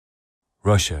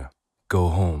Russia, go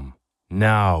home.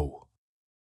 Now!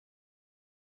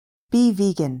 Be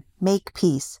vegan, make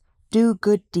peace, do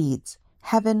good deeds.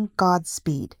 Heaven,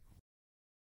 Godspeed.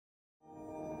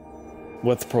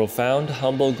 With profound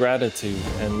humble gratitude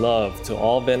and love to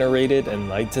all venerated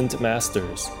enlightened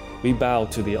masters, we bow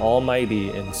to the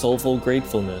Almighty in soulful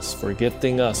gratefulness for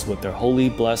gifting us with their holy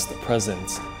blessed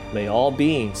presence. May all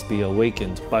beings be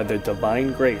awakened by their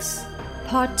divine grace.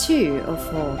 Part 2 of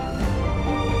 4.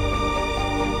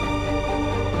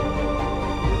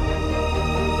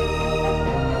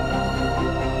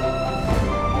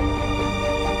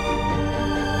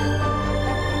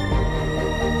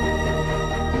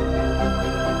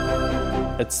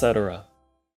 Etc.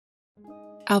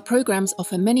 Our programs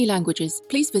offer many languages.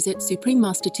 Please visit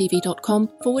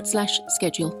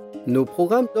suprememastertv.com/schedule. Nos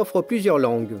programmes offrent plusieurs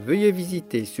langues. Veuillez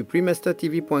visiter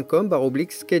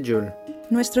suprememastertv.com/schedule.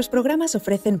 Nuestros programas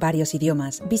ofrecen varios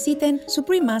idiomas. Visiten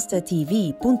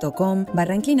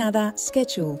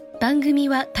suprememastertv.com/schedule. 番組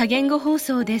は多言語放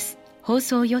送です。放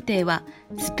送予定は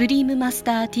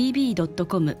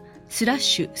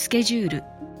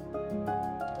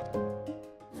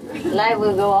suprememastertv.com/schedule。Life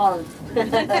will go on.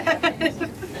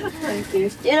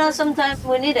 You know, sometimes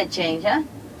we need a change, huh?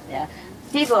 Yeah.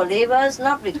 People leave us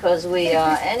not because we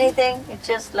are anything. It's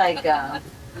just like,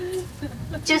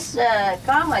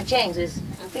 karma changes.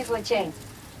 People change.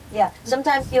 Yeah.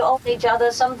 Sometimes you offer each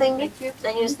other something,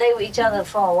 then you stay with each other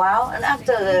for a while, and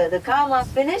after the karma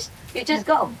finished, you just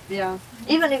go. Yeah.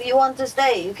 Even if you want to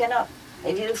stay, you cannot.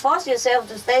 If you force yourself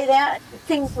to stay there,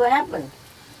 things will happen.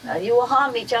 You will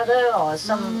harm each other, or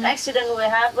some accident will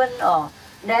happen, or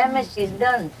damage is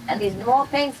done, and it's more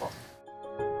painful.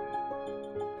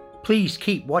 Please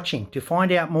keep watching to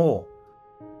find out more.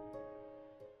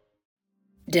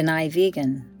 Deny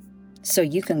vegan, so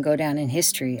you can go down in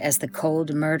history as the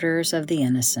cold murderers of the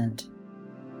innocent.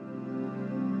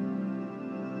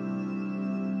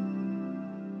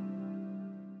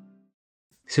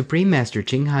 Supreme Master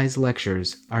Ching Hai's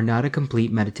lectures are not a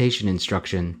complete meditation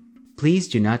instruction. Please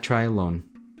do not try alone.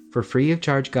 For free of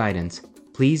charge guidance,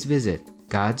 please visit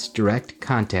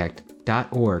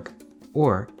godsdirectcontact.org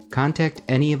or contact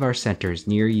any of our centers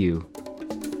near you.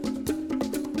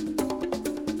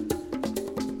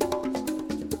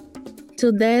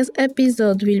 Today's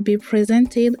episode will be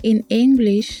presented in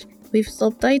English with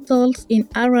subtitles in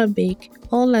Arabic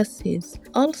or Lassis,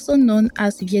 also known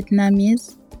as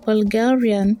Vietnamese,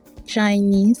 Bulgarian,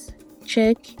 Chinese,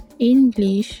 Czech,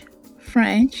 English,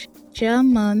 French,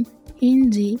 German,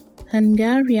 Hindi,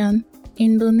 Hungarian,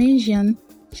 Indonesian,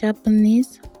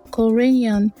 Japanese,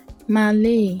 Korean,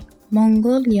 Malay,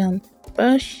 Mongolian,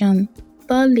 Persian,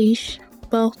 Polish,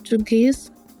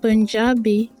 Portuguese,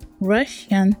 Punjabi,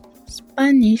 Russian,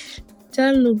 Spanish,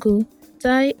 Telugu,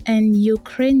 Thai, and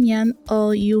Ukrainian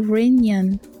or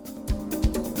Uranian.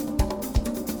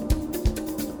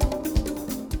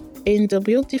 In the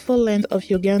beautiful land of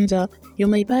Uganda, you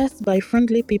may pass by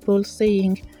friendly people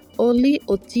saying, Oli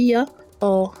Otia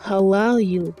or how are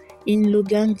you in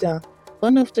Luganda,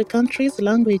 one of the country's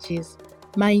languages.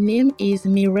 My name is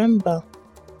Miremba.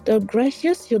 The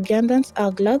gracious Ugandans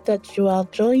are glad that you are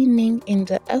joining in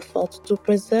the effort to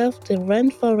preserve the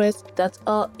rainforests that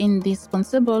are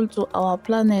indispensable to our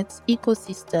planet's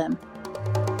ecosystem.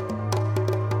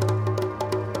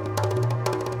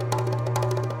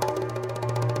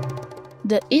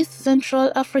 The East Central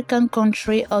African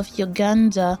country of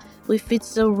Uganda, with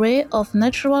its array of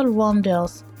natural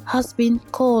wonders, has been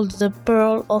called the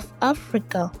Pearl of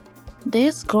Africa.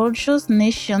 This gorgeous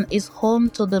nation is home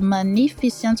to the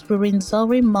magnificent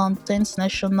Rwenzori Mountains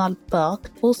National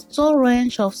Park, whose tall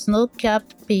range of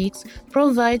snow-capped peaks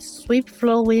provides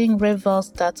swift-flowing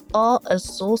rivers that are a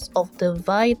source of the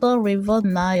vital River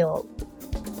Nile.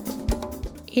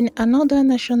 In another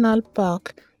national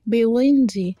park,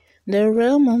 Bwindi, the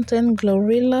rare mountain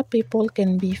Glorilla people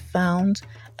can be found,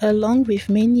 along with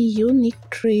many unique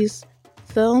trees,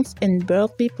 ferns, and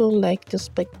bird people like the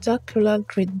spectacular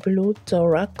great blue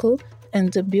Toraco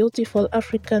and the beautiful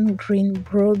African green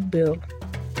broadbill.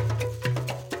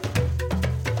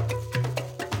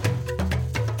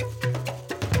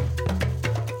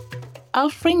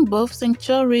 Offering both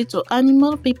sanctuary to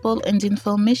animal people and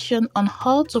information on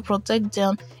how to protect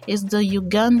them is the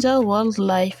Uganda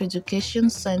Wildlife Education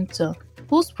Center,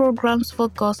 whose programs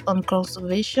focus on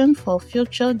conservation for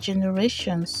future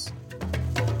generations.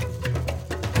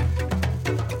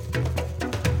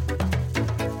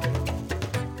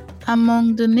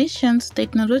 Among the nation's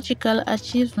technological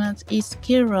achievements is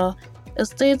Kira, a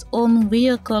state-owned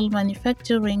vehicle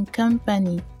manufacturing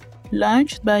company.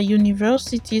 Launched by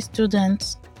university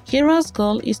students, Kira's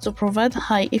goal is to provide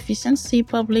high-efficiency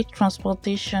public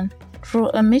transportation through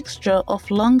a mixture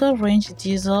of longer-range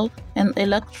diesel and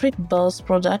electric bus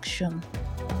production.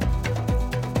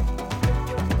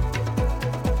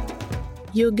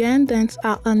 Ugandans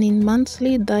are an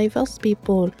immensely diverse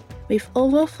people, with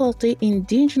over 40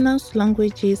 indigenous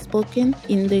languages spoken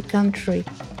in the country.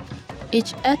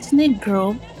 Each ethnic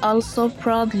group also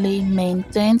proudly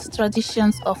maintains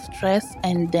traditions of dress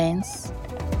and dance.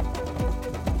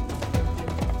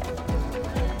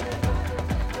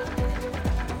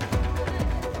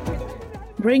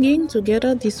 Bringing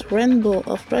together this rainbow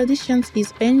of traditions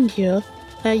is Endure,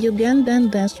 a Ugandan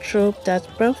dance troupe that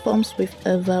performs with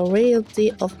a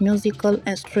variety of musical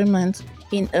instruments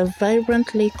in a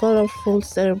vibrantly colorful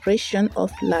celebration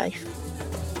of life.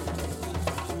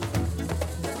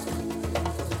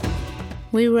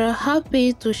 We were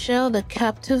happy to share the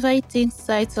captivating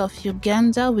sights of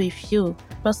Uganda with you,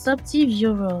 perceptive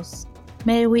viewers.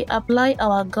 May we apply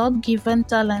our God-given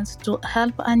talents to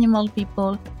help animal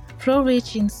people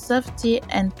flourish in safety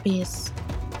and peace.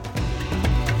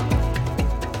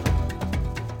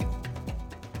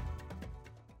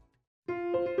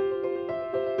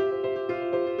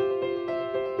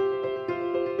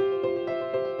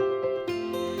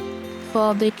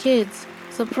 For decades,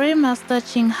 Supreme Master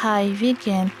Ching Hai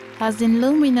Vegan has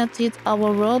illuminated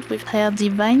our world with her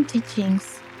divine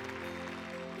teachings.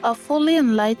 A fully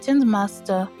enlightened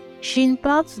master, she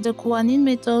imparts the Kuan-Yin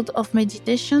method of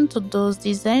meditation to those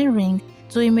desiring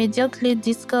to immediately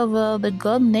discover the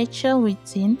God nature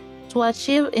within, to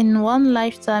achieve in one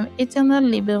lifetime eternal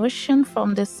liberation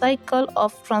from the cycle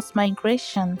of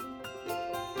transmigration.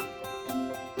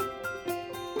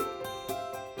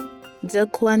 The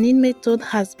Kuan-Yin method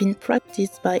has been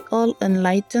practiced by all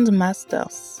enlightened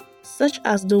masters, such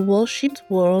as the worshipped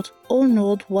world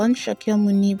honored One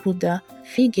Shakyamuni Buddha,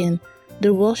 vegan,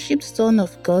 the worshipped Son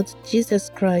of God, Jesus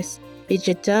Christ,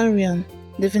 vegetarian,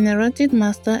 the venerated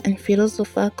Master and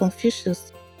Philosopher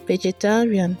Confucius,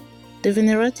 vegetarian, the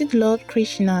venerated Lord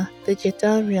Krishna,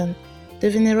 vegetarian, the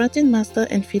venerated Master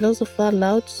and Philosopher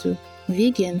Lao Tzu,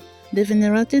 vegan, the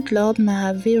venerated Lord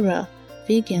Mahavira,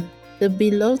 vegan, the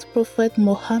beloved Prophet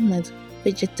Muhammad,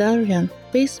 vegetarian,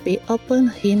 peace be upon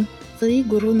him, Sri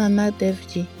Guru Nanak Dev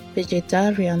Ji,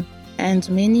 vegetarian, and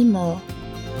many more.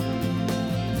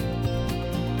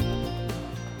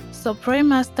 Supreme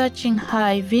Master Ching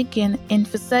Hai Vegan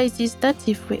emphasizes that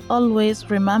if we always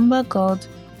remember God,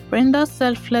 render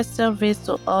selfless service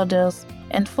to others,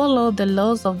 and follow the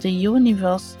laws of the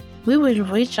universe, we will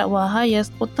reach our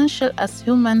highest potential as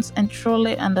humans and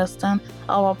truly understand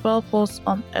our purpose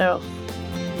on earth.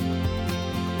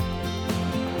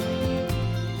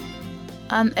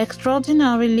 An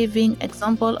extraordinary living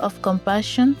example of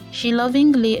compassion, she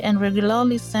lovingly and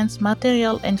regularly sends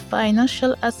material and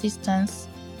financial assistance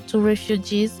to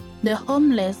refugees, the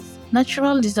homeless,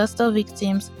 natural disaster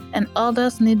victims, and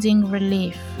others needing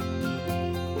relief.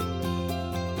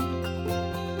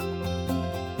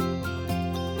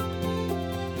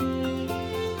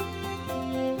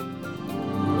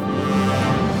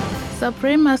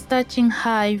 Supreme Master Ching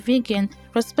Hai Vegan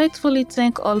respectfully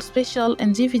thank all special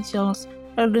individuals,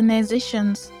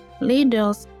 organizations,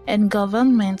 leaders, and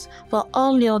governments for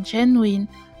all your genuine,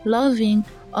 loving,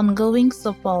 ongoing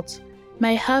support.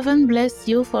 May heaven bless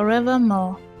you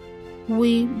forevermore.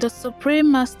 We, the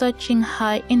Supreme Master Ching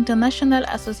Hai International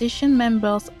Association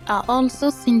members, are also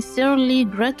sincerely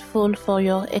grateful for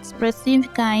your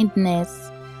expressive kindness,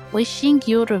 wishing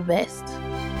you the best.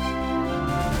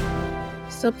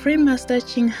 Supreme Master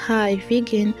Ching Hai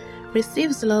Vegan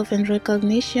receives love and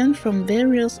recognition from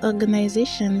various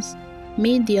organizations,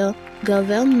 media,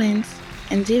 governments,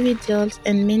 individuals,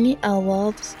 and many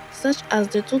awards, such as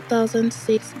the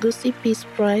 2006 Gusi Peace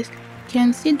Prize,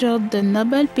 considered the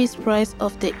Nobel Peace Prize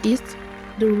of the East,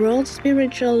 the World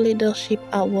Spiritual Leadership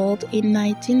Award in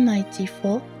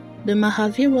 1994, the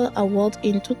Mahavira Award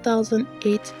in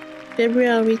 2008,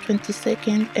 February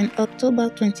 22nd and October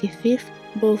 25th,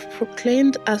 both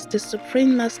proclaimed as the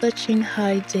Supreme Master Ching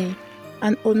Hai Day,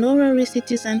 an honorary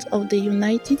citizen of the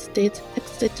United States,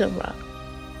 etc.,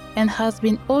 and has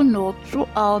been honored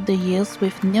throughout the years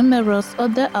with numerous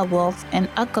other awards and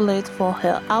accolades for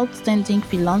her outstanding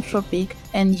philanthropic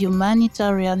and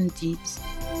humanitarian deeds.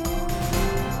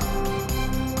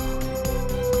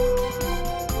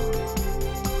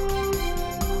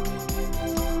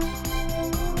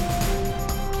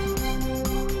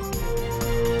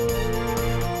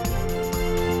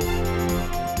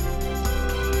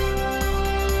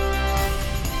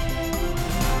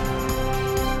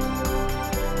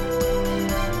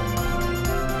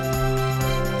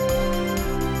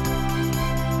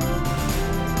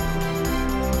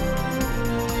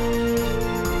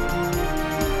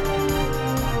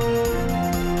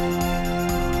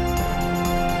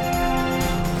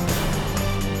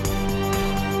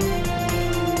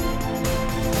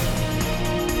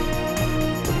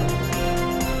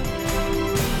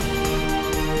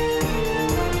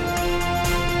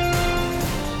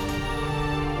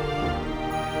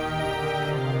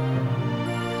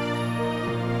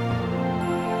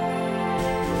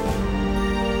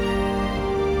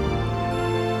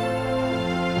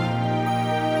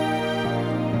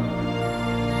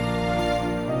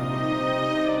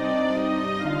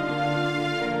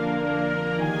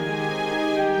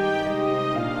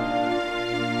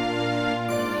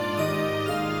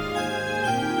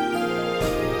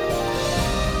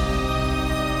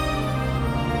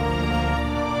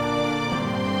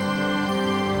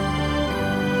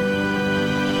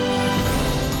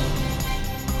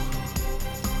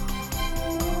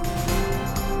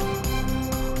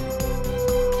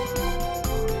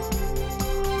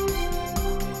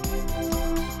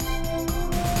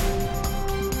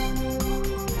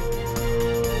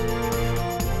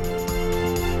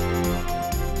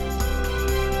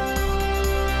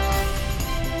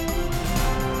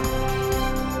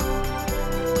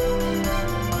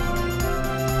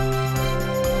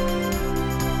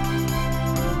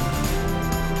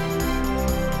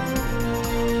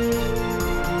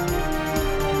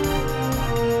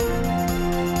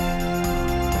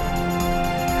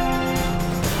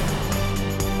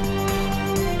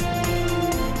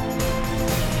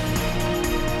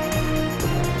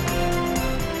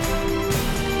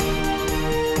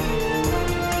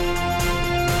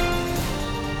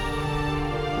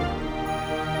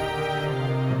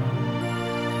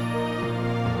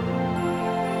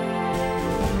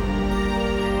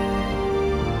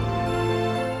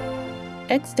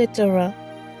 etc.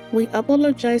 We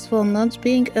apologize for not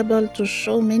being able to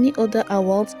show many other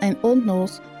awards and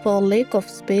honors for lack of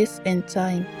space and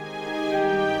time.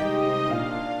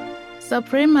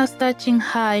 Supreme Master Ching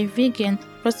Hai Vegan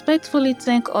respectfully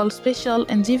thank all special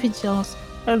individuals,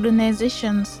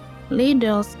 organizations,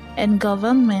 leaders, and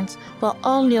governments for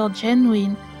all your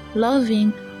genuine,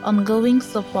 loving, ongoing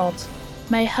support.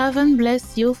 May heaven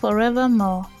bless you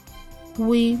forevermore.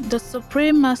 We, the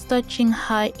Supreme Master Ching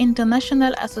Hai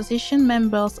International Association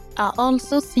members, are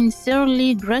also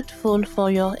sincerely grateful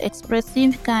for your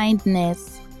expressive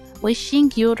kindness. Wishing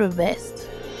you the best.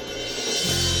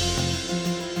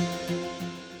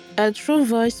 A true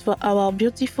voice for our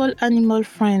beautiful animal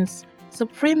friends,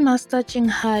 Supreme Master Ching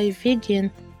Hai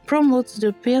Vegan promotes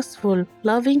the peaceful,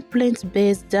 loving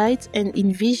plant-based diet and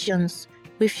envisions,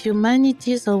 with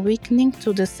humanity's awakening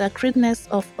to the sacredness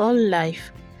of all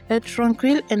life, a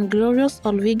tranquil and glorious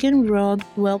all-vegan world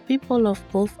where people of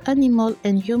both animal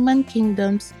and human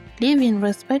kingdoms live in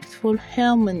respectful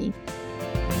harmony.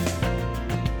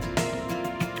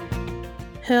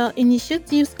 Her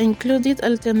initiatives included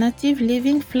alternative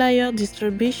living flyer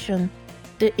distribution,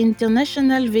 the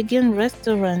International Vegan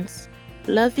Restaurants,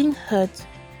 Loving Hut,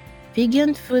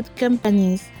 vegan food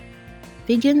companies,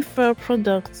 vegan fur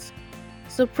products,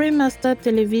 Supreme Master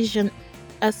Television,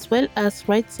 as well as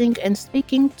writing and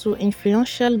speaking to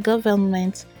influential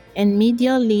governments and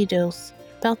media leaders,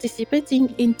 participating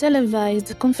in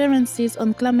televised conferences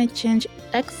on climate change,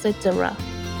 etc.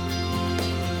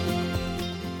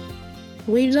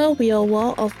 Whether we are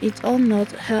aware of it or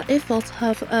not, her efforts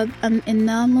have had an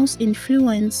enormous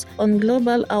influence on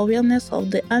global awareness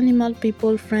of the animal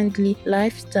people-friendly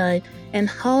lifestyle and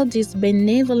how this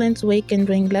benevolent way can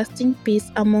bring lasting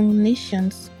peace among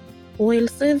nations, while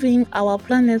saving our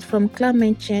planet from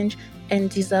climate change and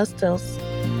disasters.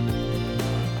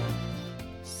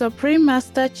 Supreme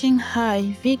Master Ching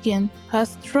Hai Vegan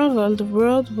has traveled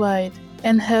worldwide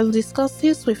and held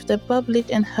discourses with the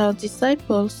public and her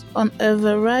disciples on a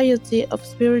variety of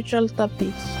spiritual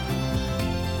topics.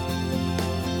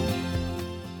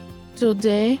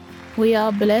 Today, we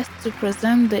are blessed to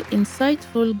present the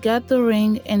insightful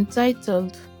gathering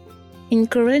entitled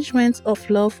Encouragement of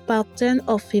Love Part 10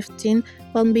 of 15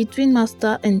 on Between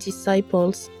Master and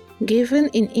Disciples, given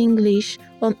in English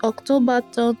on October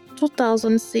 3,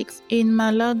 2006 in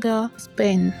Malaga,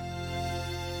 Spain.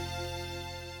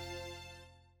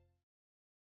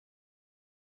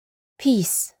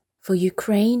 Peace for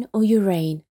Ukraine or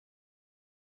Ukraine.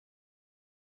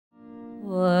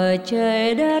 Của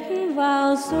trời đất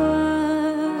vào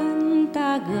xuân,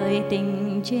 ta gửi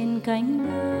tình trên cánh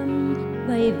bướm,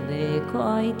 bay về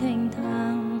cõi thanh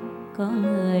thang, có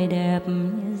người đẹp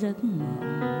như giấc mộng.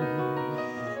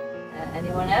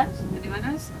 Anyone else?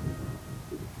 Anyone else?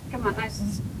 Come on,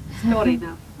 nice story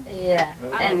now. Yeah.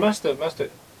 Master,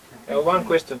 one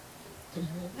question.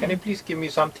 Can you please give me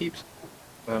some tips?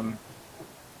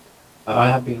 I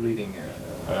have been reading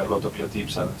a lot of your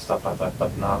tips and stuff like that,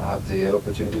 but now I have the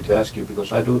opportunity to ask you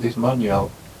because I do this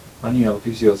manual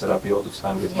physiotherapy all the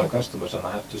time with my customers, and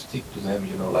I have to stick to them,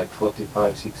 like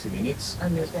 45-60 minutes.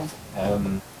 Understand.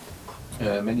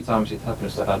 Many times it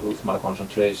happens that I lose my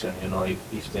concentration,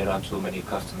 if there are too many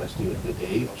customers during the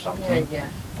day or something. Yeah.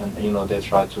 And they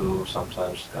try to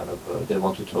sometimes they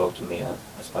want to talk to me and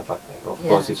stuff like that. Of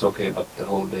course it's okay, but the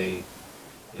whole day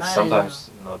it's sometimes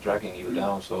dragging you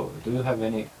down. So do you have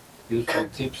any useful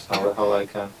tips how I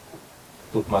can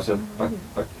put myself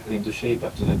back into shape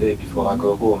after the day before I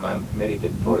go home and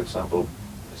meditate, for example?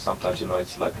 Sometimes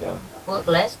it's like work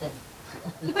less then.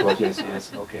 well,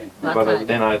 yes, okay. But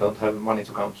then I don't have money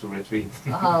to come to retreat.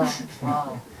 Oh,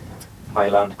 wow.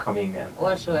 Highland coming and...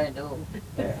 What should I do?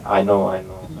 I know.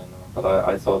 But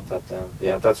I thought that,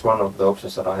 that's one of the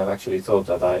options that I have actually thought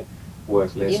that I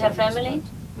work less. You have family?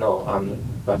 No, I'm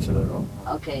bachelor. No.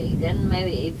 Okay, then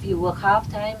maybe if you work half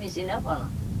time is enough or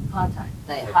not? Part time,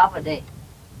 like half a day?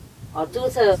 Or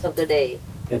 2/3 of the day?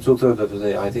 Yeah, 2/3 of the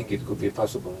day, I think it could be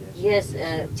possible, yes.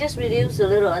 Yes, just reduce a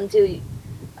little until you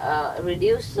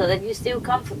reduce so that you're still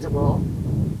comfortable,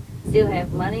 still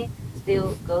have money,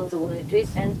 still go to retreat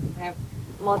and have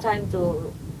more time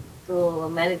to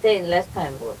meditate and less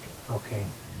time working. Okay.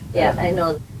 Yeah, I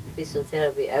know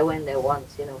physiotherapy. I went there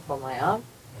once, for my arm.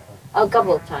 A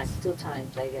couple of times, 2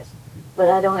 times, I guess. But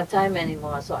I don't have time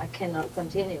anymore, so I cannot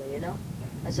continue,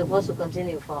 I'm supposed to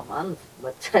continue for a month,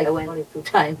 but I went only 2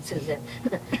 times and then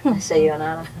I say,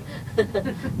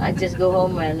 I just go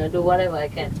home and do whatever I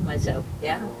can to myself,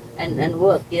 and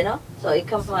work, So it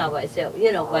comes out by itself,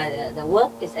 but the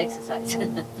work is exercise.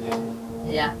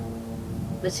 Yeah.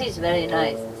 But she's very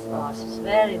nice, she's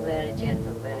very, very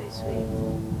gentle, very sweet.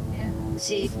 Yeah.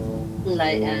 See,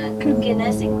 like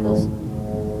kinetics.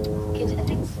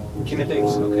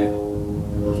 Kinetics, okay.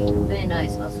 Very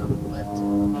nice also, but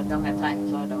I don't have time,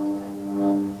 so I don't.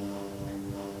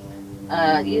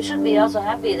 You should be also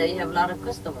happy that you have a lot of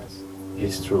customers.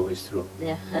 It's true, it's true.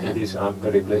 Yeah. It is, I'm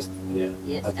very blessed, yeah.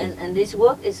 Yes, I think. and this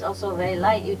work is also very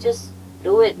light. You just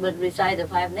do it, but recite the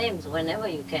 5 names whenever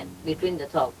you can, between the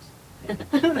talks.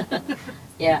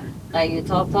 Yeah, like you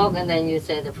talk, and then you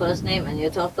say the first name, and you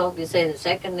talk, you say the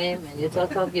second name, and you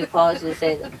talk, you pause, you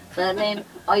say the third name,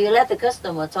 or you let the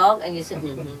customer talk, and you say,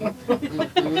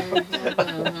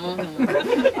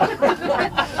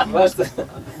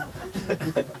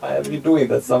 I have been doing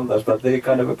that sometimes, but they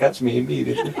kind of catch me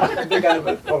immediately. They kind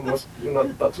of almost do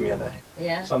not touch me, and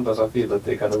yeah. Sometimes I feel that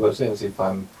they kind of sense if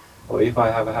I'm, or if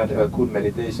I have had a good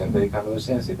meditation, they kind of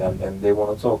sense it, and they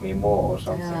want to talk me more or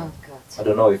something. Oh, I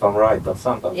don't know if I'm right, but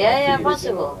sometimes yeah, I feel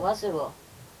possible, it, possible.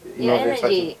 you Your know,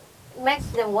 energy makes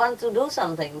them want to do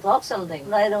something, talk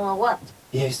something, I don't know what.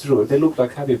 Yeah, it's true. They look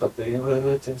like happy, but they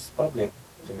were just bubbling.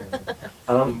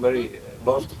 And I'm very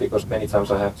lost because many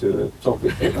times I have to talk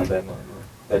with them, and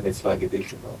then it's like it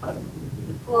is, you know, kind of.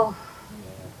 Oh.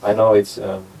 I know it's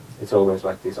always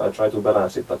like this. I try to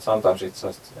balance it, but sometimes it's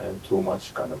just too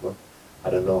much, kind of. I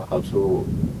don't know how to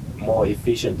more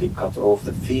efficiently cut off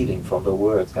the feeling from the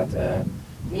word that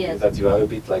Yes. that you are a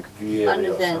bit like weary or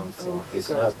Understand. something. Oh, It's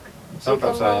good. not.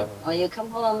 Sometimes I have. When you come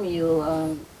home, you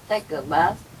take a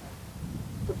bath,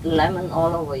 put lemon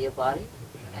all over your body,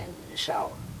 and shower.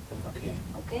 Okay.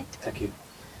 Okay? Thank you.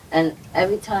 And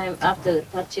every time after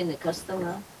touching the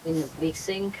customer in a big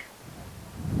sink,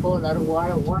 pour a lot of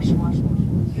water, wash.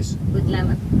 Yes. With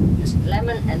lemon. Yes.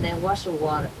 Lemon and then wash with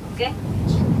water. Okay?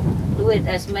 Do it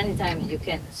as many times as you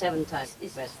can. 7 times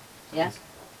is best. Yeah?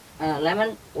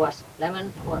 Lemon, wash,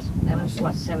 7 times.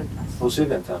 Oh,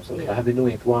 7 times. Okay. Yeah. I have been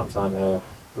doing it one time.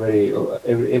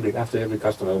 After every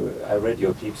customer, I read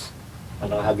your tips,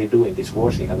 and I have been doing this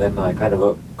washing, and then I kind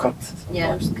of cut.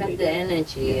 Yeah, sometimes cut the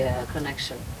energy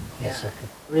connection. Yes, Yeah. okay.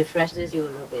 Refreshes you a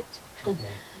little bit.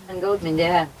 And go in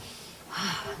there.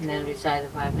 And then recite the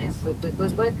 5 names.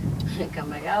 Quick. Come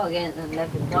back out again and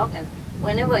let them talk. And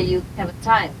whenever you have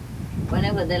time,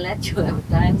 whenever they let you have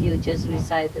time, you just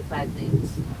recite the 5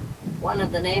 names. One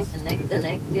of the names, the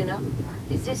next, you know.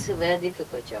 It's just a very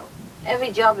difficult job.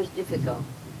 Every job is difficult.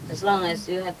 As long as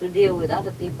you have to deal with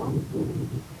other people.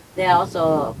 There are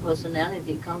also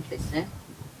personality conflicts, eh?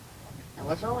 And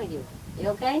what's wrong with you? You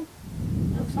okay?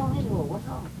 You look so miserable. What's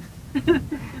wrong?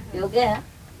 You okay, huh?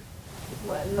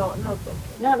 Well, not okay.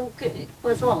 Not okay.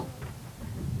 What's wrong?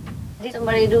 Did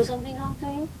somebody do something wrong to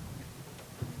you?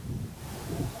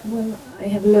 Well, I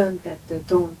have learned that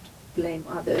don't blame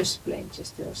others, blame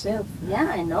just yourself.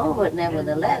 Yeah, I know, but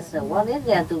nevertheless, what is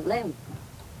there to blame?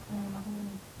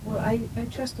 Well, I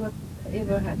trust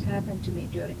whatever had happened to me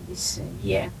during this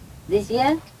year. This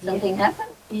year? Something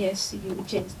happened? Yes, you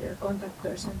changed the contact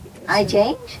person. Because, I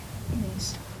changed?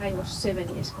 Yes, I was 7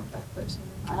 years contact person.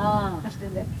 Ah. After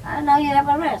that. Now you have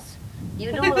a rest.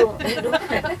 You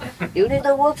did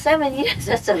the work 7 years.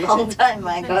 That's a long time,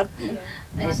 my God.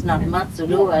 It's not much to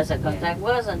do as a contact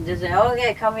person. Just say,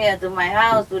 okay, come here to my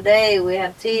house today. We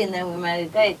have tea and then we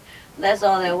meditate. That's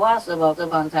all there was about the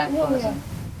contact person.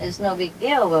 It's no big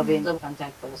deal about being a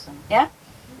contact person. Yeah?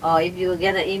 Or if you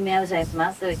get an email says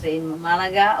Master is in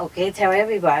Malaga, okay, tell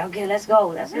everybody. Okay, let's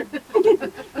go. That's it.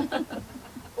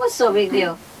 What's so big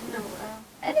deal?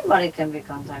 Anybody can be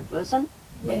contact person.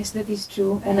 Yes, that is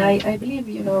true. And I believe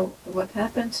you know what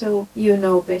happened, so you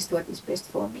know best what is best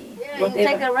for me. Yeah, you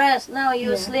take a rest. Now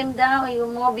you slim down, you're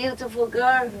more beautiful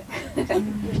girl. You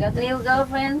got a new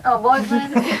girlfriend or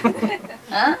boyfriend?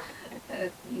 Huh?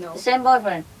 No. Same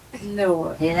boyfriend?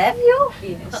 No. He left you?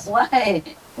 Yes. Why?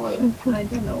 Well, I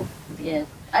don't know. Yes.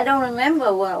 I don't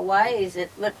remember why is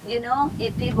it, but you know,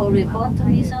 if people report to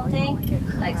me something,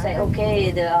 like say,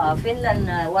 okay, the Finland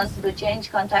wants to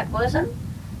change contact person,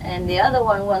 and the other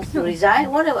one wants to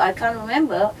resign, whatever, I can't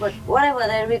remember, but whatever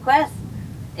they request,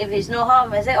 if it's no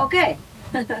harm, I say, okay.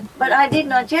 But I did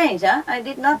not change, huh? I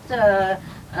did not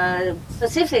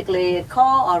specifically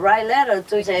call or write letter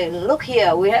to say, look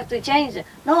here, we have to change it.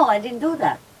 No, I didn't do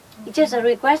that. It's just a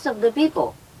request of the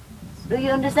people. Do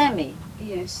you understand me?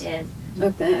 Yes. Yes.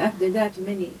 But after that,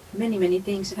 many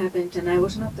things happened, and I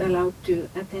was not allowed to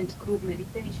attend group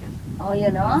meditation. Oh,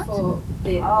 you're not? Oh,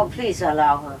 please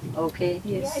allow her, okay?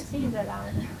 Yes. please allow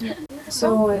her.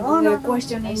 So the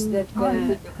question is that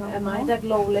am I that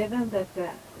low level that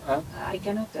I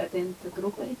cannot attend the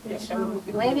group meditation?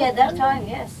 Maybe at that time,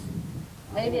 yes.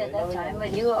 Maybe at that time,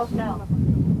 but you are off now.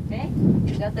 Okay?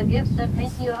 You got the gift that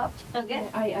makes you up again?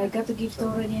 I got the gift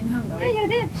already in Hungary. Yeah, you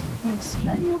did. Yes.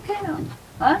 Then you okay now.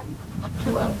 Huh?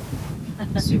 Well,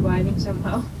 surviving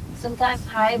somehow. Sometimes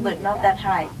high, but not that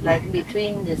high. Like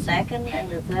between the second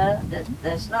and the third,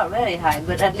 that's not very high,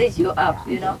 but at least you're up,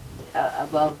 you know,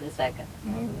 above the second.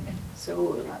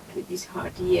 So with this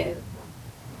hard year.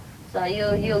 So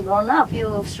you're grown up,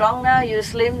 you're strong now, you're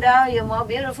slim down, you're more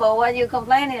beautiful. What are you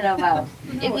complaining about?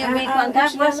 If you've been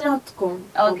contact person, I'm not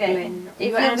complaining.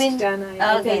 If you asked and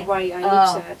I tell why I look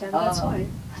sad, and that's why.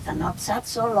 But I'm not sad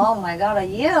so long. My God, a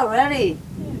year already.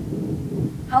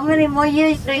 How many more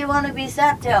years do you want to be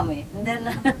sad? Tell me. And then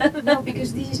no,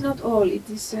 because this is not all. It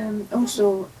is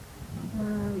also.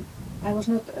 I was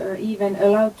not even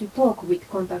allowed to talk with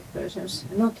contact persons,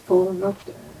 not phone, not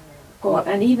call,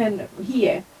 and even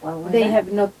here they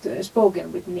have not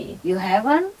spoken with me. You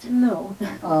haven't? No.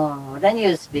 Oh, then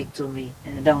you speak to me,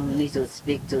 and don't need to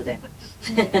speak to them.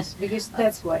 Yes, because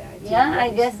that's why I. Yeah, I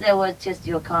guess that was just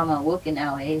your karma working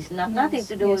out. It's nothing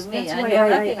to do with me. That's I why know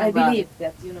nothing I about believe it.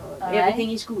 that All everything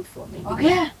right? is good for me. Oh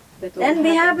yeah. Then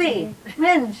be happy,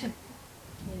 man.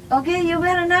 Okay, you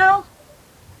better now.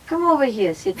 Come over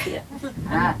here, sit here.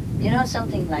 You know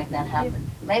something like that happened.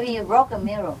 Maybe you broke a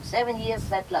mirror. 7 years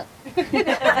bad luck.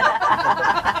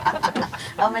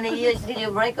 How many years did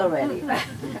you break already?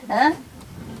 Huh?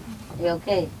 You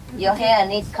okay? Your hair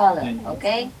needs color,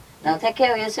 okay? Now take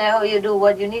care of yourself. You do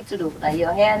what you need to do. Like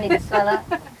your hair needs color.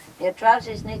 Your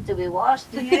trousers need to be washed.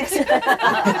 Yes,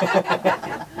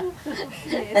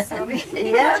 sorry.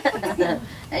 Yeah.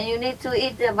 And you need to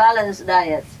eat a balanced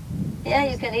diet. Yeah,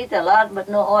 you can eat a lot, but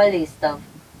no oily stuff.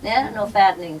 Yeah, no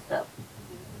fattening stuff.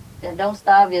 And don't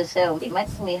starve yourself. It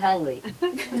makes me hungry.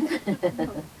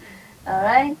 All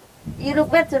right? You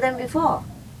look better than before.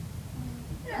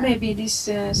 Maybe this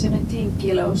 17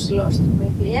 kilos lost.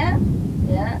 Maybe. Yeah.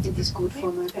 Yeah. It is good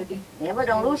for my body. Yeah, but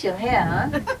don't lose your hair, huh?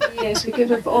 Yes,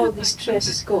 because of all this stress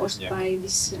is caused by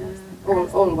this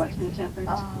all what has happened.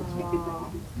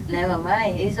 Never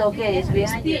mind. It's okay. It's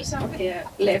behind you. Still some hair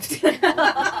left.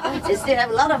 You still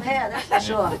have a lot of hair, that's for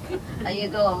sure. And you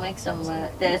go and make some,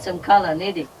 there's some color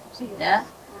needed. Yeah?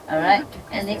 Alright?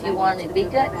 And if you want it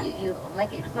bigger, you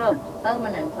make it curl.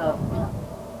 Permanent curl.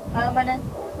 Permanent,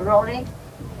 rolling.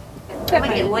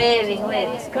 Make it waving.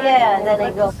 Yeah, then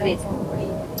it goes fit.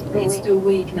 It's too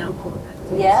weak now for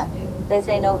that. Yeah? They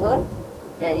say no good?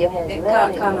 Yeah, your hair is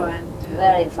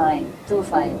very fine. Too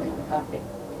fine. Perfect.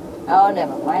 Oh,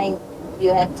 never mind.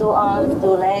 You have 2 arms, 2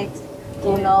 legs,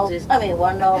 2 noses. I mean,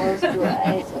 1 nose, 2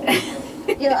 eyes.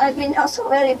 You know, I've been also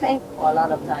very painful a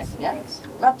lot of times. Yeah,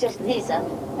 not just this,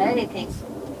 many things.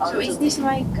 So is this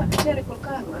my terrible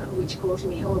karma which caused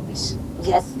me all this?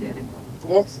 Yes.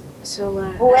 Yes. So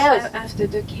who else? After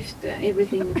the gift,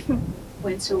 everything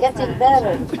went so getting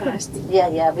better. Fast.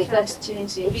 Yeah, because fast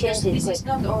changing. Because this is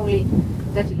not only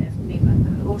that left me,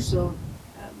 but also.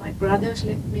 My brothers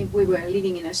left me. We were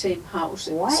living in the same house.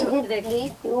 Why did they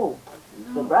leave you?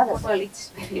 The brothers? Well, it's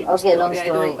very long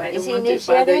story. I Is don't he want to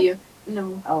bother initiated? you.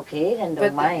 No. Okay, then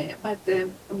don't mind. But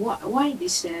why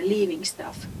this leaving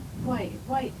stuff? Why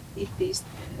it is?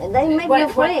 They make you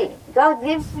free. God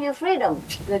gives you freedom.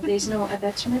 That there is no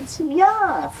attachments?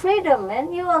 Yeah, freedom,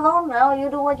 man. You're alone now. You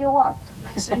do what you want.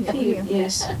 Yes, I feel.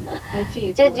 Yes, I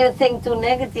feel. Did you think too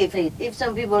negatively? If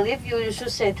some people leave you, you should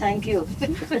say thank you.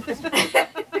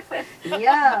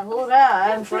 Yeah,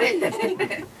 hurrah, I'm free.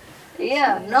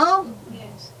 Yeah, no?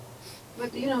 Yes.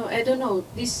 But you know, I don't know,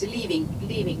 this leaving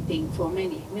thing for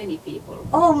many people.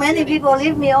 Oh, many people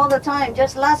leave me all the time.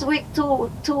 Just last week, two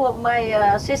of my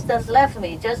assistants left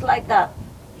me, just like that.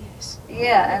 Yes.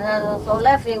 Yeah, and I also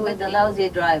left me with the lousy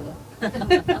driver.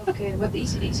 Okay, but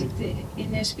is it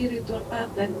in a spiritual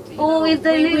path that if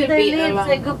they leave, alone?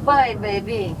 Say goodbye,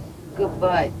 baby.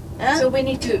 Goodbye. Huh? So we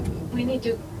need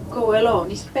to go alone.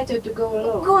 It's better to go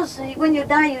alone. Of course, when you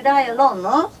die alone,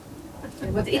 no?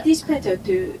 But it is better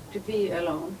to be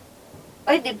alone.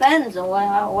 It depends on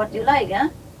what you like, huh?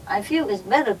 I feel it's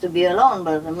better to be alone,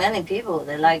 but many people,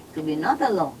 they like to be not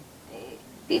alone.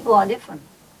 People are different.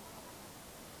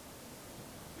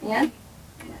 Yeah?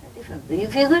 Different. Do you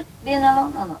feel good being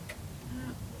alone or not?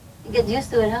 You get used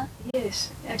to it, huh?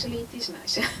 Yes, actually it is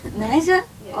nicer. Nicer?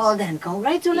 Yes. Oh, then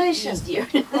congratulations. Easier.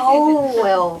 Oh,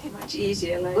 well. Much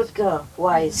easier life. Good girl,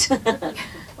 wise.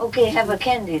 Okay, have a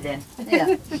candy then.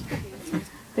 Yeah.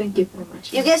 Thank you very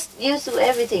much. You get used to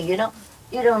everything, you know.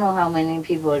 You don't know how many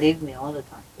people leave me all the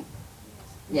time.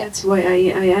 Yeah. That's why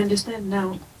I understand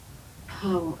now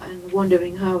how, and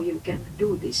wondering how you can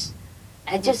do this.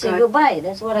 I just say goodbye,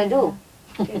 that's what I do.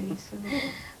 Okay, so.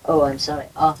 Oh, I'm sorry.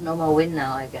 Oh, no more wind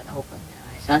now, I can open.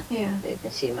 nice, huh? Yeah. You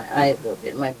can see my eye a little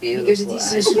bit, my beautiful Because it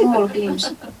is a small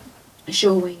glimpse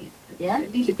showing Yeah? a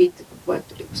little bit what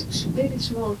very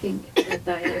small thing that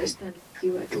I understand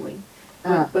you are doing.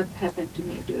 What happened to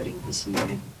me during this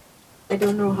year? I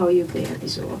don't know how you bear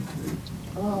this all.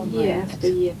 Year after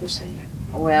year the same.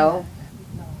 Well,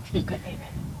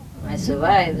 I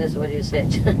survived, that's what you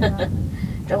said.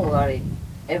 Don't worry,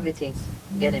 everything's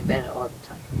getting better all the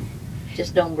time.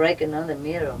 Just don't break another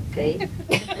mirror, okay?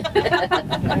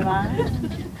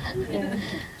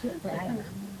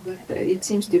 But it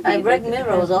seems to be. I break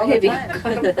mirrors all the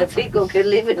time. People can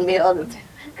live with me all the time.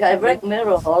 I break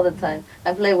mirrors all the time.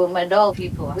 I play with my dog,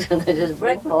 people. I just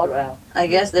break all around. I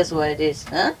guess that's what it is,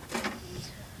 huh?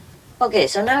 Okay,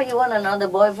 so now you want another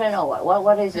boyfriend or what?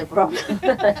 What is the problem?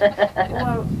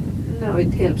 Well, no,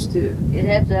 it helps to. You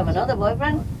have to have another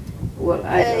boyfriend? Well,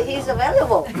 he's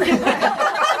available.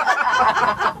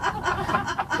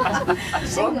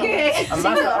 Okay.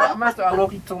 Master, I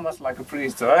look too much like a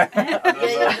priest, right?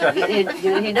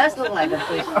 He does look like a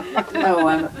priest. No,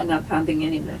 I'm not hunting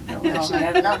anymore. No,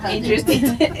 I'm not interested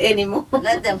anymore.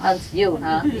 Let them hunt you,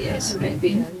 huh? Yes,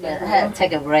 maybe.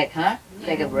 Take a break, huh?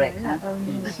 Take a break, huh?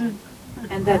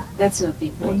 And that's not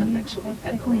important actually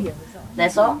at all.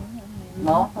 That's all?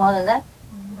 More than that?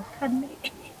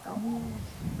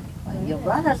 Your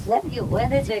brothers left you. Where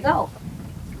did they go?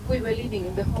 We were living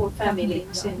in the whole family in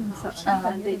the same house,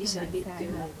 and they decided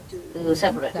to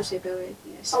separate. To separate,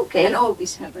 yes. Okay. And all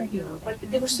this happened, you know. But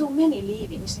there were so many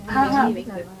leavings.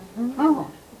 Leaving Oh,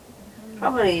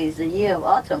 probably it's the year of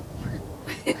autumn.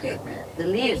 The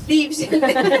leaves. Leaves go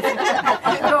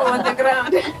on the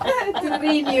ground to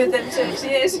renew themselves.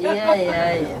 Yes.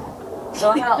 Yeah.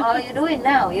 So how are you doing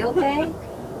now? You okay?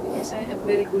 Yes, I have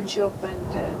very good job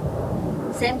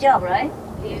and. Same job, right?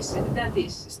 Yes, that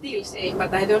is still same,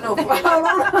 but I don't know for how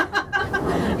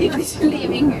long. It is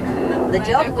leaving. The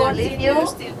job will leave you?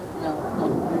 Still.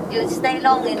 No. You stay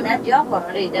long in that job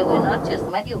already. They will not just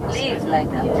make you leave like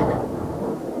that.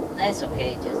 That's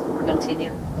okay. Just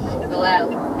continue. Go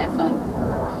out, have fun.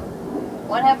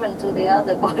 What happened to the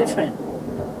other boyfriend?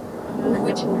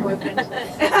 Which boyfriend?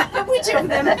 Which of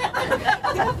them?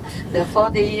 The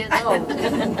 40 years old.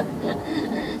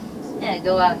 Yeah,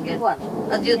 go out and get one.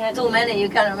 But you too many, you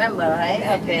can't remember, right?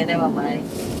 Okay, never mind.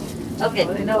 Okay.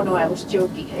 No, I was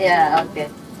joking. Yeah, okay.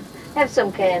 Have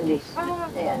some candy.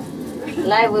 Yeah.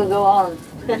 Life will go on.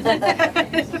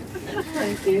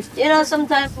 Thank you. You know,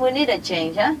 sometimes we need a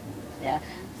change, huh? Yeah.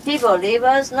 People leave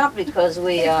us not because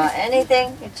we are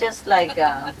anything. It's just like,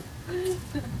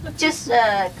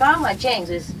 karma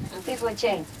changes. People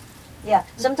change. Yeah,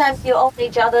 sometimes you offer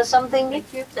each other something,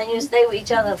 then you stay with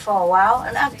each other for a while,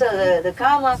 and after the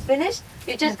karma finished,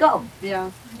 you just go. Yeah.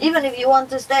 Even if you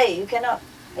want to stay, you cannot.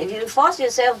 If you force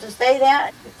yourself to stay there,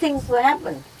 things will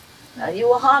happen. You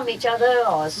will harm each other,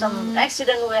 or some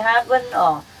accident will happen,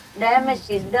 or damage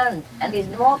is done, and it's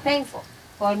more painful.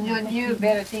 For new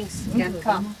better things can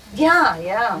come.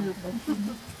 Yeah.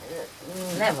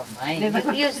 Never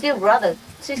mind. You're still brother,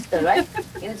 sister, right?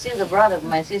 You're still the brother of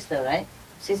my sister, right?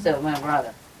 Sister of my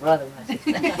brother of my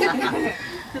sister.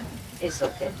 It's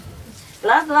okay.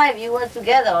 Last life you were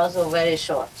together also very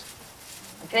short.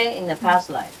 Okay, in the past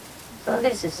life. So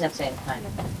this is the same time.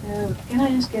 Can I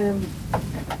ask,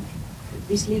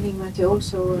 this living matter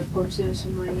also concerns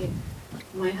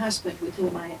my husband with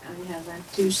whom I have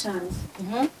two sons.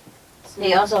 Mm-hmm. So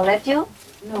he also left you?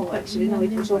 No, actually, no,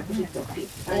 it was opposite of it.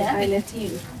 Yeah? I left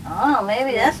him. Oh,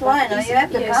 maybe that's why. No, you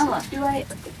have the karma.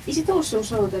 Is it also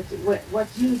so that what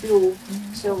you do,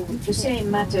 so the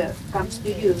same matter comes to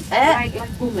you, like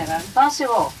boomerang?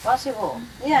 Possible.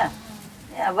 Yeah,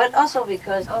 but also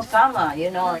because of karma, you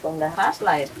know, from the past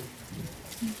life.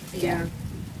 Yeah.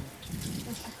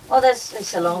 Oh,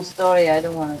 it's a long story. I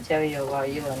don't want to tell you about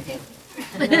you and him.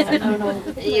 No.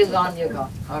 You're gone.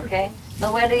 Okay.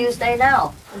 So where do you stay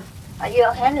now?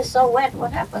 Your hand is so wet.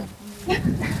 What happened?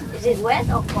 Is it wet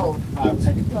or cold?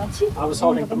 I was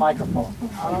holding the microphone.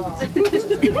 Oh.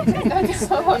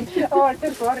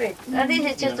 Now this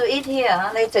is just to eat here,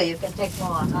 huh? Later you can take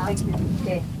more, huh?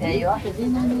 Okay, there you are.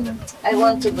 I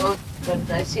want to go,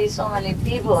 but I see so many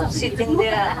people sitting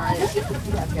there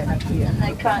and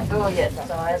I can't go yet,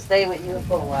 so I'll stay with you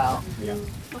for a while.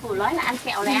 Cô nói là ăn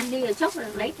kẹo này ăn đi rồi chốc rồi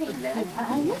lấy thịt nữa.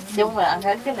 Chứ không phải ăn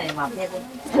hết cái này mập nha.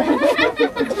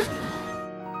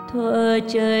 Thuở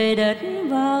trời đất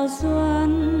vào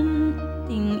xuân,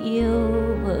 tình yêu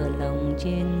vỡ lòng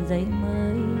trên giấy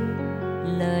mới,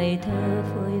 lời thơ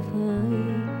phơi phới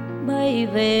bay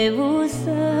về Vũ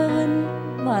Sơn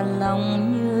và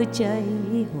lòng như cháy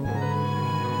hồi.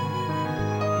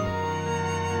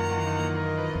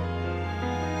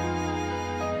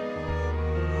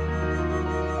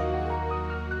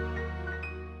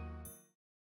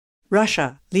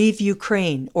 Russia, leave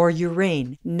Ukraine or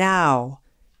Ukraine now.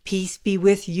 Peace be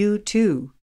with you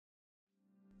too.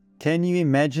 Can you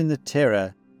imagine the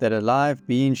terror that a live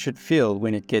being should feel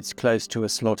when it gets close to a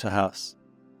slaughterhouse?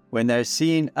 When they're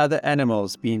seeing other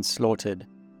animals being slaughtered,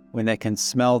 when they can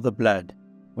smell the blood,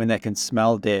 when they can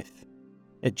smell death.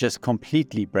 It just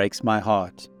completely breaks my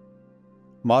heart.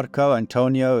 Marco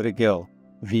Antonio Regil,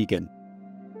 vegan.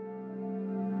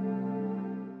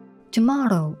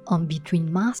 Tomorrow on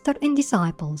Between Master and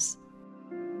Disciples.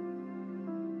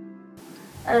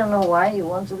 I don't know why you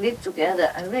want to live together.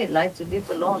 I really like to live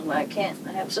alone, but I can't.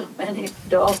 I have so many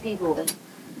dog people, and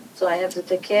so I have to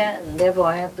take care, and therefore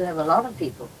I have to have a lot of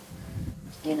people,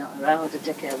 around to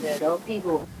take care of their dog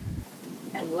people.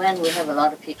 And when we have a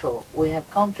lot of people, we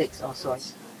have conflicts also.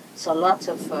 So lots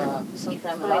of,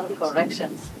 sometimes a lot of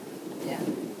corrections. Yeah.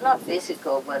 Not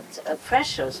physical, but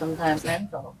pressure, sometimes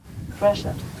mental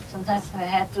pressure. Sometimes I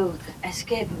had to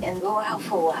escape and go out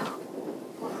for a while.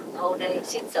 The whole day,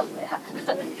 sit somewhere,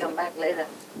 and then come back later.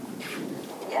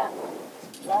 Yeah,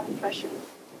 a lot of pressure.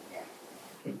 Yeah.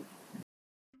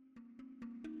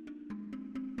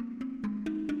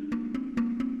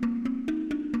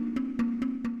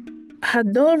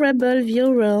 Adorable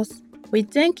viewers, we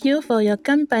thank you for your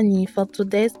company for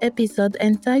today's episode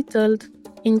entitled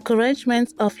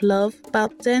Encouragements of Love,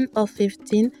 Part 10 of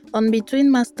 15 on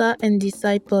Between Master and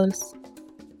Disciples.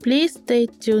 Please stay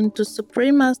tuned to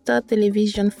Supreme Master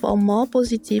Television for more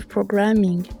positive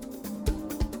programming.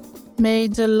 May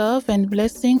the love and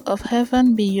blessing of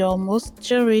heaven be your most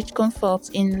cherished comforts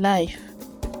in life.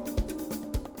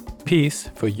 Peace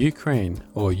for Ukraine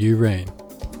or you reign.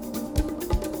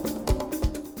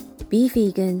 Be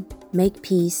vegan, make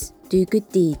peace, do good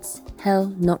deeds,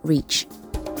 hell not reach.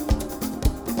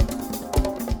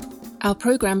 Our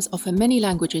programs offer many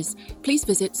languages. Please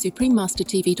visit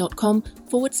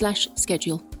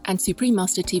suprememastertv.com/schedule and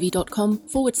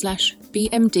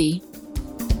suprememastertv.com/BMD